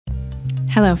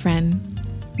Hello, friend.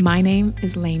 My name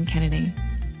is Lane Kennedy,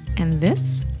 and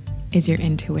this is Your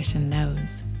Intuition Knows.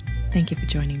 Thank you for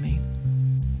joining me.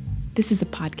 This is a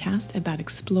podcast about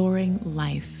exploring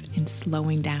life and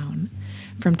slowing down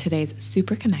from today's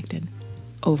super connected,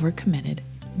 overcommitted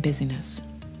busyness.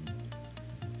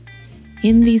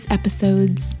 In these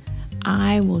episodes,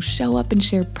 I will show up and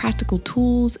share practical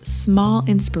tools, small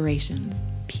inspirations,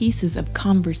 pieces of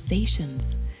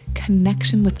conversations,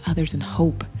 connection with others, and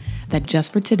hope that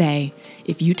just for today,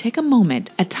 if you take a moment,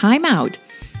 a time out,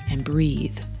 and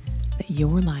breathe, that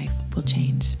your life will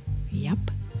change. Yep.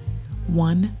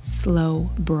 One slow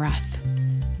breath,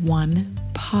 one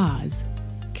pause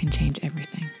can change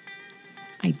everything.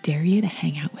 I dare you to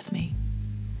hang out with me.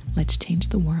 Let's change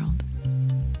the world.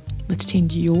 Let's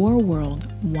change your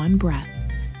world one breath,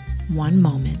 one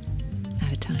moment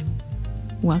at a time.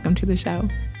 Welcome to the show.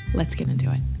 Let's get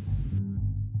into it.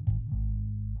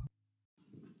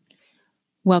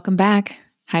 Welcome back.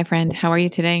 Hi, friend. How are you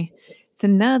today? It's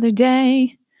another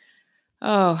day.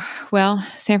 Oh, well,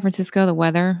 San Francisco, the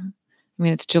weather. I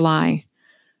mean, it's July.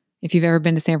 If you've ever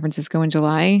been to San Francisco in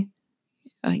July,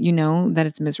 you know that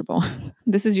it's miserable.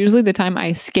 This is usually the time I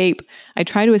escape. I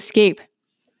try to escape,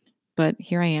 but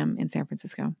here I am in San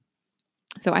Francisco.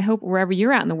 So I hope wherever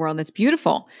you're at in the world, it's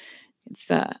beautiful. It's,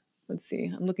 let's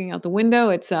see, I'm looking out the window.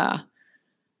 It's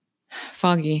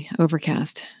foggy,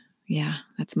 overcast. Yeah,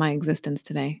 that's my existence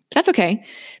today. But that's okay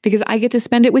because I get to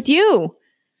spend it with you.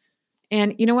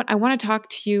 And you know what? I want to talk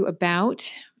to you about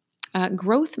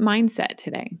growth mindset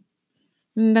today.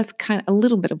 And that's kind of a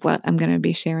little bit of what I'm going to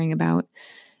be sharing about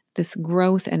this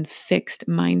growth and fixed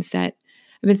mindset.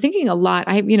 I've been thinking a lot.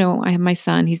 I have my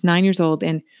son, he's 9 years old.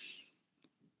 And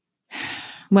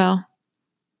well,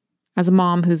 as a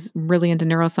mom who's really into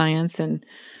neuroscience and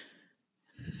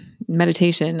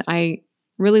meditation, I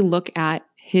really look at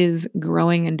his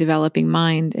growing and developing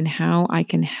mind and how I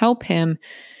can help him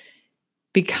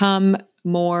become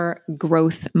more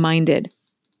growth minded.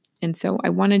 And so I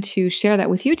wanted to share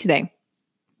that with you today.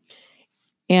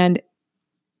 And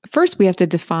first we have to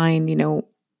define,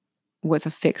 what's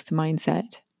a fixed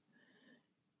mindset.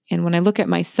 And when I look at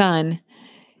my son,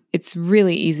 it's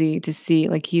really easy to see,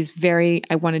 like he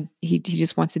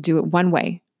just wants to do it one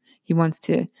way. He wants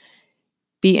to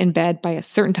be in bed by a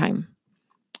certain time.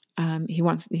 He's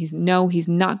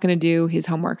not going to do his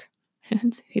homework.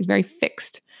 He's very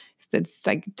fixed. It's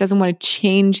like, doesn't want to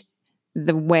change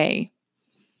the way.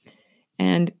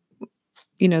 And,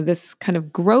 this kind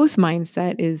of growth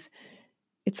mindset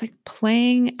it's like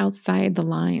playing outside the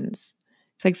lines.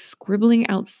 It's like scribbling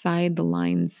outside the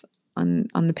lines on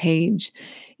the page.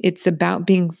 It's about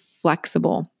being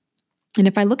flexible. And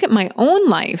if I look at my own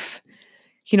life,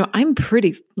 I'm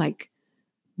pretty like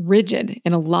rigid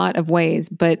in a lot of ways,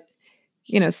 but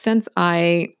since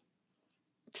I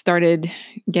started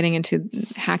getting into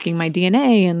hacking my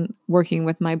DNA and working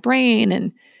with my brain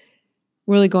and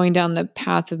really going down the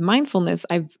path of mindfulness,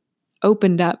 I've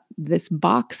opened up this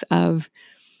box of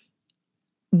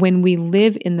when we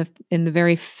live in the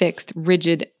very fixed,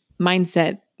 rigid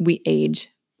mindset, we age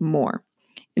more.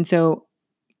 And so,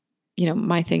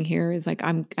 my thing here is like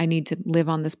I need to live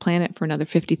on this planet for another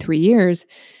 53 years.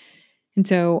 And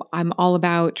so I'm all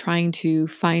about trying to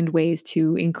find ways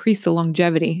to increase the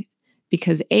longevity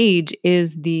because age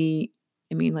is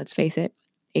let's face it,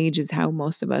 age is how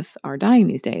most of us are dying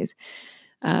these days.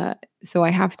 So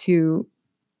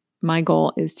my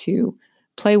goal is to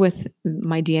play with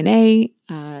my DNA,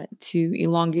 to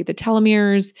elongate the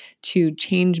telomeres, to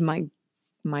change my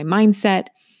mindset,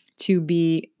 to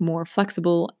be more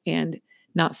flexible and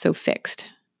not so fixed.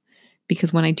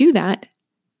 Because when I do that,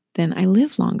 then I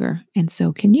live longer, and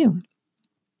so can you.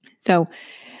 So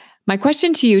my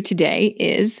question to you today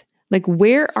is, like,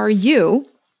 where are you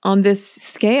on this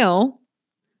scale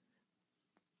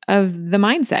of the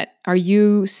mindset? Are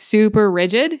you super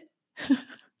rigid?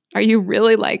 Are you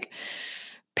really like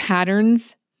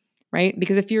patterns, right?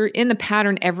 Because if you're in the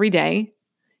pattern every day,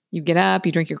 you get up,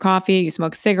 you drink your coffee, you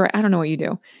smoke a cigarette. I don't know what you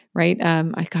do, right?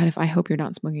 I hope you're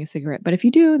not smoking a cigarette, but if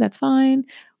you do, that's fine.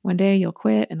 One day you'll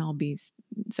quit and I'll be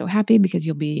so happy because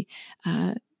you'll be,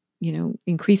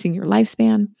 increasing your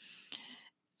lifespan.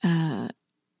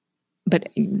 But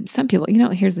some people,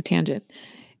 here's the tangent.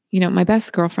 My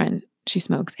best girlfriend, she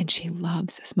smokes and she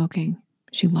loves smoking.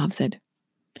 She loves it.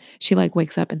 She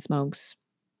wakes up and smokes.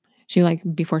 She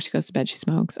before she goes to bed, she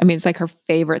smokes. I mean, it's like her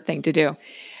favorite thing to do.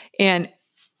 And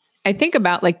I think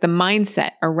about the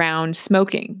mindset around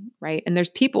smoking, right? And there's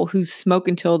people who smoke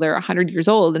until they're 100 years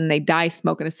old and they die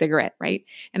smoking a cigarette, right?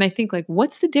 And I think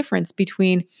what's the difference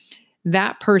between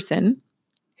that person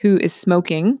who is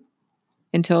smoking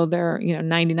until they're,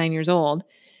 99 years old.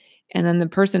 And then the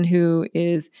person who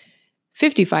is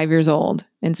 55 years old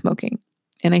and smoking.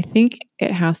 And I think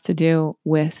it has to do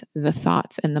with the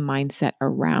thoughts and the mindset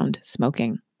around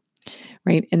smoking,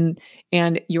 right?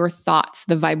 And your thoughts,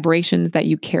 the vibrations that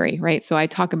you carry, right? So I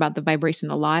talk about the vibration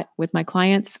a lot with my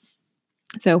clients.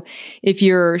 So if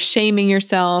you're shaming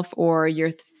yourself or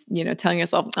you're, telling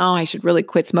yourself, oh, I should really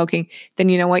quit smoking, then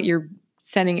you know what? You're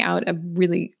sending out a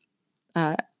really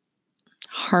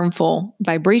harmful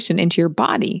vibration into your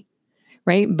body,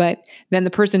 right? But then the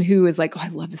person who is like, oh, I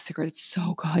love the cigarette. It's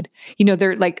so good.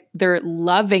 They're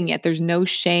loving it. There's no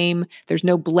shame. There's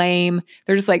no blame.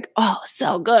 They're just like, oh,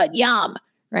 so good. Yum.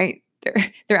 Right.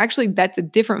 They're actually, that's a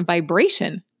different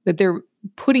vibration that they're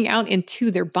putting out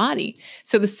into their body.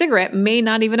 So the cigarette may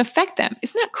not even affect them.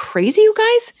 Isn't that crazy, you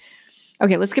guys?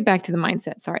 Okay, let's get back to the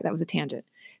mindset. Sorry, that was a tangent.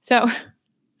 So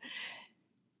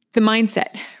the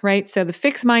mindset, right? So the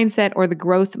fixed mindset or the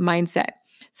growth mindset.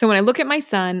 So when I look at my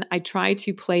son, I try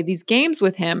to play these games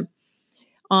with him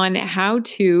on how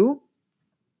to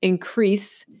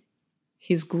increase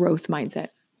his growth mindset.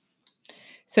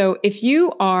 So if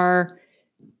you are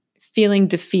feeling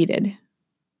defeated,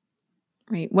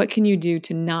 right? What can you do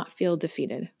to not feel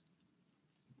defeated?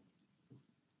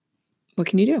 What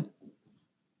can you do?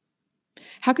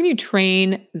 How can you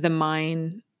train the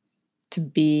mind to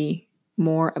be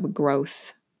more of a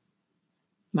growth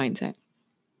mindset?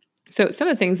 So some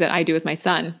of the things that I do with my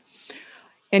son,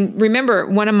 and remember,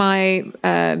 one of my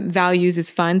values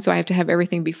is fun. So I have to have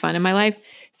everything be fun in my life.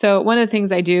 So one of the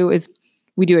things I do is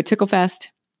we do a tickle fest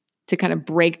to kind of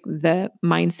break the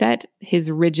mindset,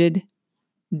 his rigid,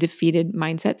 defeated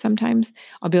mindset. Sometimes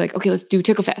I'll be like, okay, let's do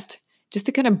tickle fest, just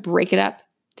to kind of break it up,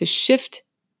 to shift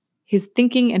his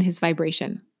thinking and his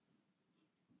vibration.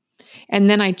 And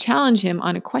then I challenge him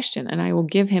on a question, and I will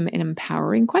give him an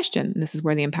empowering question. And this is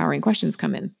where the empowering questions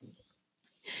come in.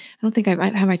 I don't think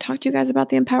have I talked to you guys about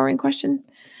the empowering question?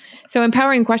 So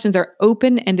empowering questions are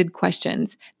open-ended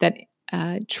questions that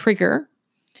trigger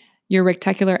your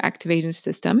reticular activation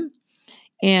system,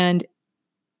 and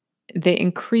they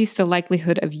increase the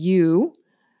likelihood of you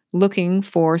looking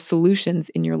for solutions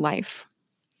in your life.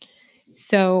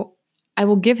 So I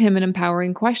will give him an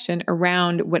empowering question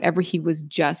around whatever he was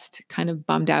just kind of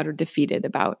bummed out or defeated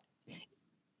about.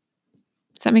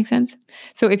 Does that make sense?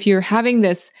 So if you're having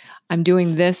this, I'm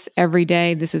doing this every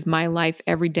day, this is my life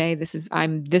every day, this is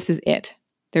it.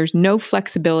 There's no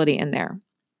flexibility in there.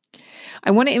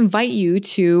 I want to invite you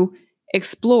to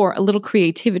explore a little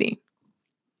creativity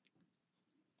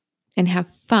and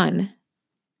have fun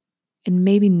and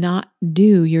maybe not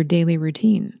do your daily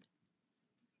routine.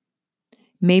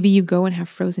 Maybe you go and have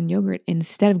frozen yogurt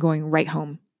instead of going right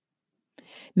home.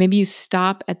 Maybe you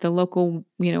stop at the local,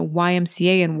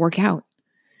 YMCA and work out.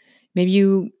 Maybe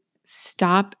you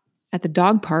stop at the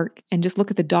dog park and just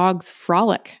look at the dogs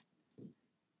frolic.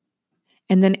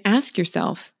 And then ask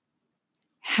yourself,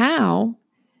 how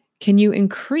can you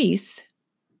increase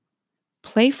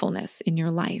playfulness in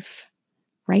your life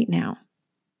right now?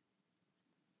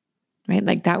 Right?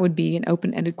 Like that would be an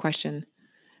open-ended question.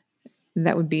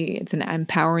 It's an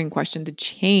empowering question to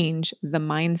change the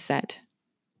mindset.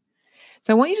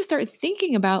 So I want you to start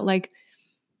thinking about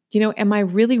am I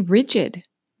really rigid?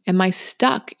 Am I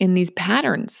stuck in these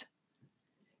patterns?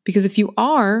 Because if you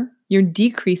are, you're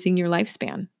decreasing your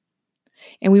lifespan.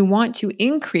 And we want to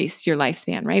increase your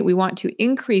lifespan, right? We want to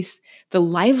increase the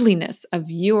liveliness of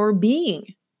your being.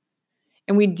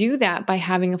 And we do that by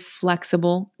having a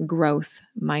flexible growth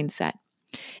mindset.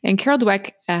 And Carol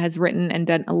Dweck has written and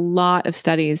done a lot of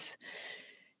studies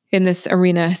in this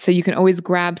arena. So you can always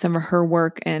grab some of her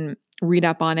work and read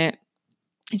up on it.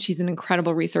 And she's an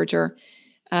incredible researcher.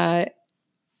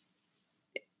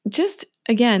 Just,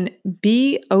 again,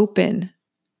 be open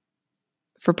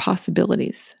for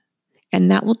possibilities. And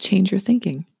that will change your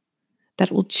thinking.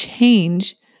 That will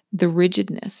change the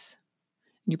rigidness.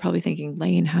 You're probably thinking,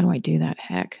 Lane, how do I do that?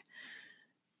 Heck,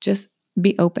 just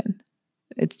be open.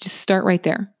 It's just start right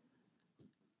there.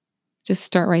 Just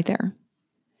start right there.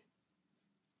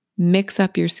 Mix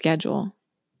up your schedule.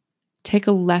 Take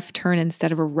a left turn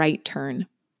instead of a right turn.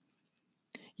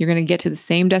 You're going to get to the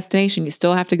same destination. You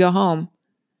still have to go home.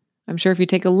 I'm sure if you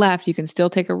take a left, you can still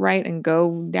take a right and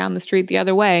go down the street the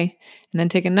other way, and then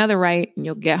take another right and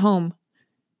you'll get home,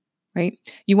 right?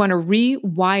 You want to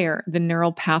rewire the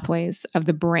neural pathways of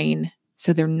the brain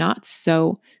so they're not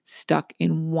so stuck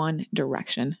in one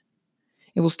direction.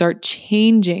 It will start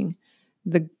changing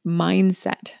the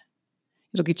mindset.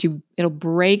 It'll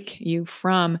break you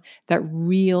from that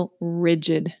real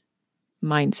rigid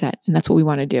mindset. And that's what we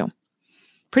want to do.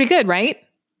 Pretty good, right?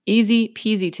 Easy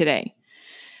peasy today.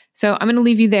 So I'm going to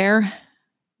leave you there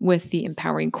with the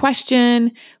empowering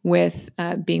question, with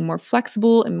being more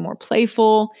flexible and more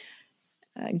playful,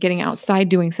 getting outside,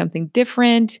 doing something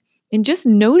different, and just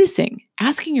noticing,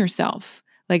 asking yourself,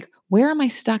 like, where am I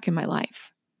stuck in my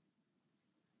life?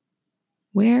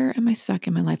 Where am I stuck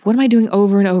in my life? What am I doing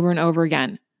over and over and over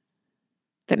again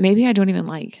that maybe I don't even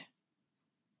like?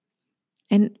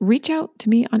 And reach out to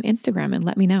me on Instagram and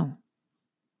let me know.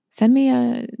 Send me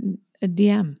a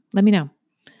DM. Let me know.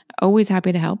 Always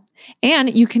happy to help.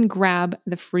 And you can grab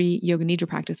the free Yoga Nidra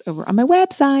practice over on my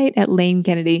website at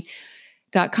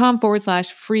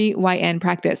lanekennedy.com/free YN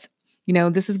practice.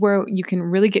 This is where you can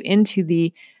really get into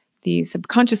the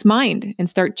subconscious mind and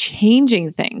start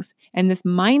changing things. And this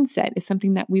mindset is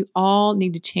something that we all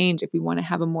need to change if we want to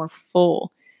have a more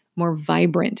full, more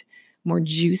vibrant, more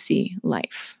juicy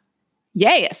life.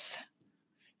 Yes.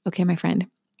 Okay, my friend.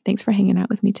 Thanks for hanging out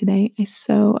with me today. I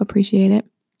so appreciate it.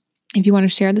 If you want to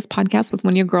share this podcast with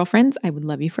one of your girlfriends, I would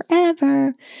love you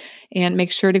forever. And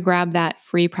make sure to grab that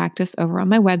free practice over on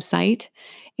my website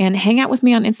and hang out with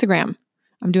me on Instagram.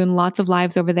 I'm doing lots of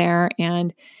lives over there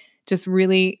and just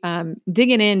really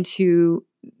digging into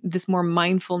this more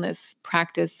mindfulness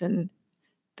practice and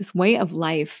this way of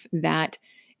life that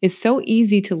is so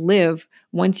easy to live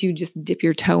once you just dip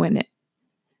your toe in it.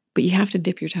 But you have to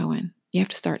dip your toe in. You have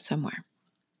to start somewhere.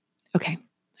 Okay,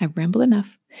 I've rambled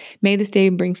enough. May this day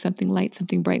bring something light,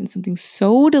 something bright, and something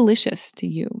so delicious to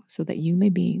you so that you may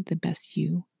be the best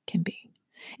you can be.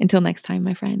 Until next time,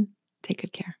 my friend, take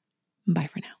good care. Bye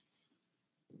for now.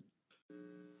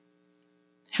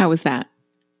 How was that?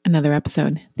 Another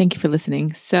episode. Thank you for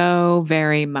listening so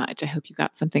very much. I hope you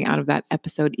got something out of that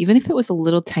episode, even if it was a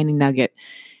little tiny nugget.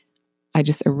 I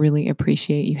just really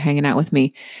appreciate you hanging out with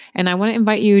me. And I want to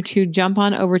invite you to jump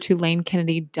on over to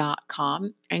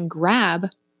lanekennedy.com and grab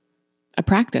a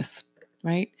practice,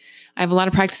 right? I have a lot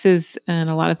of practices and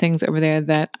a lot of things over there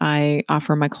that I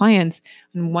offer my clients.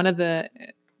 And one of the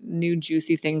new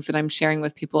juicy things that I'm sharing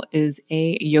with people is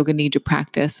a Yoga Nidra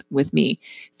practice with me.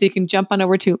 So you can jump on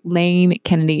over to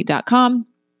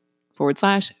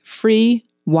lanekennedy.com/free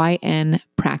YN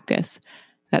practice.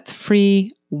 That's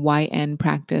free YN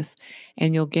practice.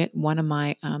 And you'll get one of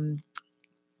my,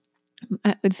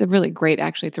 it's a really great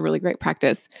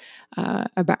practice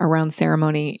around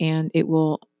ceremony, and it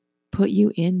will put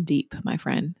you in deep, my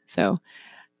friend. So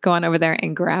go on over there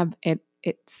and grab it.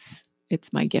 It's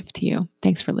my gift to you.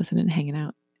 Thanks for listening and hanging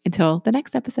out. Until the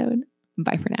next episode.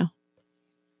 Bye for now.